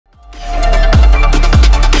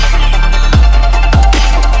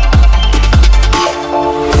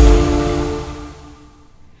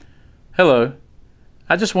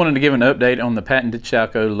I just wanted to give an update on the patented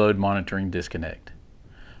Shallco load monitoring disconnect.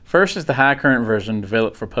 First is the high current version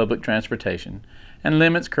developed for public transportation and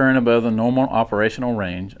limits current above the normal operational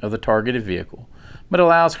range of the targeted vehicle, but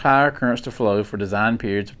allows higher currents to flow for designed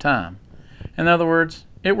periods of time. In other words,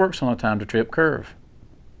 it works on a time to trip curve.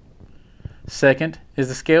 Second is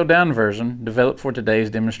the scaled down version developed for today's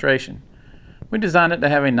demonstration. We designed it to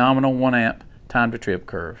have a nominal 1 amp time to trip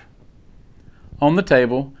curve. On the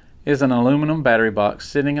table is an aluminum battery box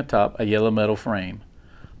sitting atop a yellow metal frame,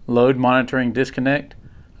 load monitoring disconnect,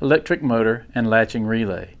 electric motor, and latching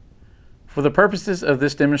relay. For the purposes of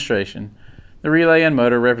this demonstration, the relay and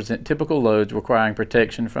motor represent typical loads requiring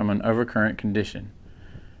protection from an overcurrent condition.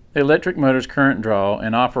 The electric motor's current draw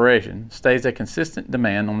in operation stays a consistent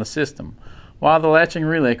demand on the system, while the latching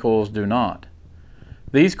relay coils do not.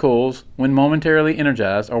 These coils, when momentarily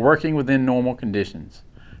energized, are working within normal conditions.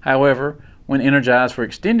 However, when energized for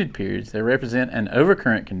extended periods, they represent an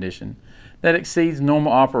overcurrent condition that exceeds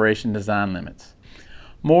normal operation design limits.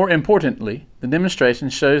 More importantly, the demonstration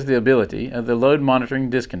shows the ability of the load monitoring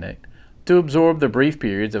disconnect to absorb the brief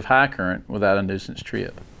periods of high current without a nuisance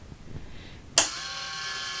trip.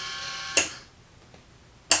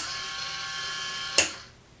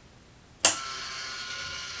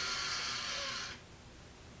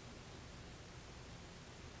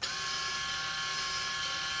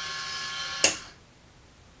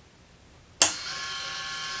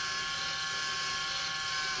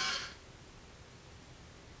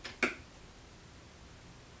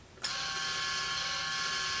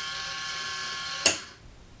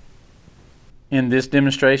 In this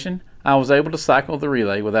demonstration, I was able to cycle the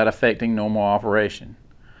relay without affecting normal operation.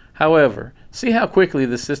 However, see how quickly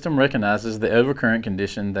the system recognizes the overcurrent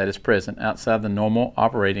condition that is present outside the normal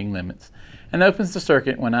operating limits and opens the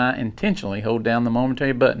circuit when I intentionally hold down the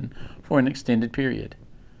momentary button for an extended period.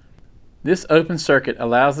 This open circuit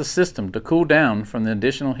allows the system to cool down from the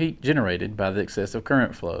additional heat generated by the excessive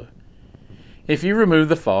current flow. If you remove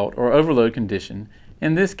the fault or overload condition,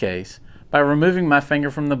 in this case, by removing my finger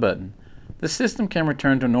from the button, the system can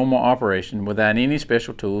return to normal operation without any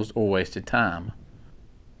special tools or wasted time.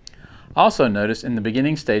 Also notice in the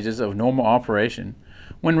beginning stages of normal operation,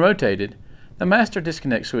 when rotated, the master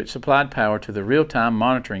disconnect switch supplied power to the real-time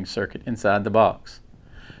monitoring circuit inside the box.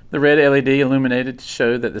 The red LED illuminated to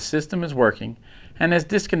show that the system is working and has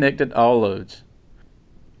disconnected all loads.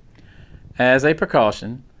 As a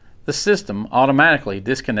precaution, the system automatically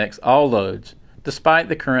disconnects all loads despite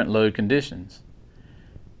the current load conditions.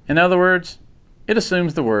 In other words, it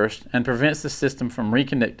assumes the worst and prevents the system from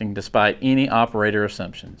reconnecting despite any operator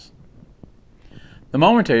assumptions. The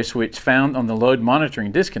momentary switch found on the load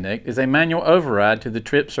monitoring disconnect is a manual override to the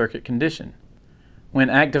trip circuit condition. When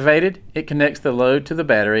activated, it connects the load to the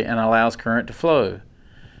battery and allows current to flow.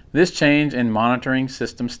 This change in monitoring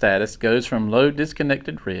system status goes from load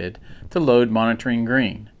disconnected red to load monitoring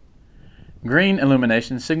green. Green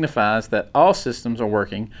illumination signifies that all systems are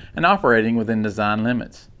working and operating within design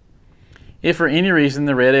limits. If for any reason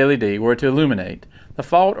the red LED were to illuminate, the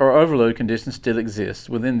fault or overload condition still exists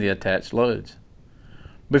within the attached loads.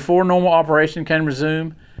 Before normal operation can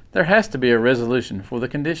resume, there has to be a resolution for the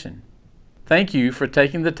condition. Thank you for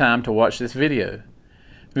taking the time to watch this video.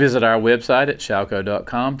 Visit our website at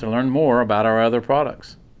shallco.com to learn more about our other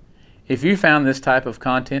products. If you found this type of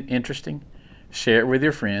content interesting, share it with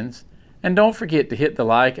your friends, and don't forget to hit the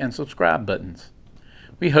like and subscribe buttons.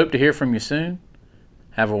 We hope to hear from you soon.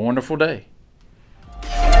 Have a wonderful day.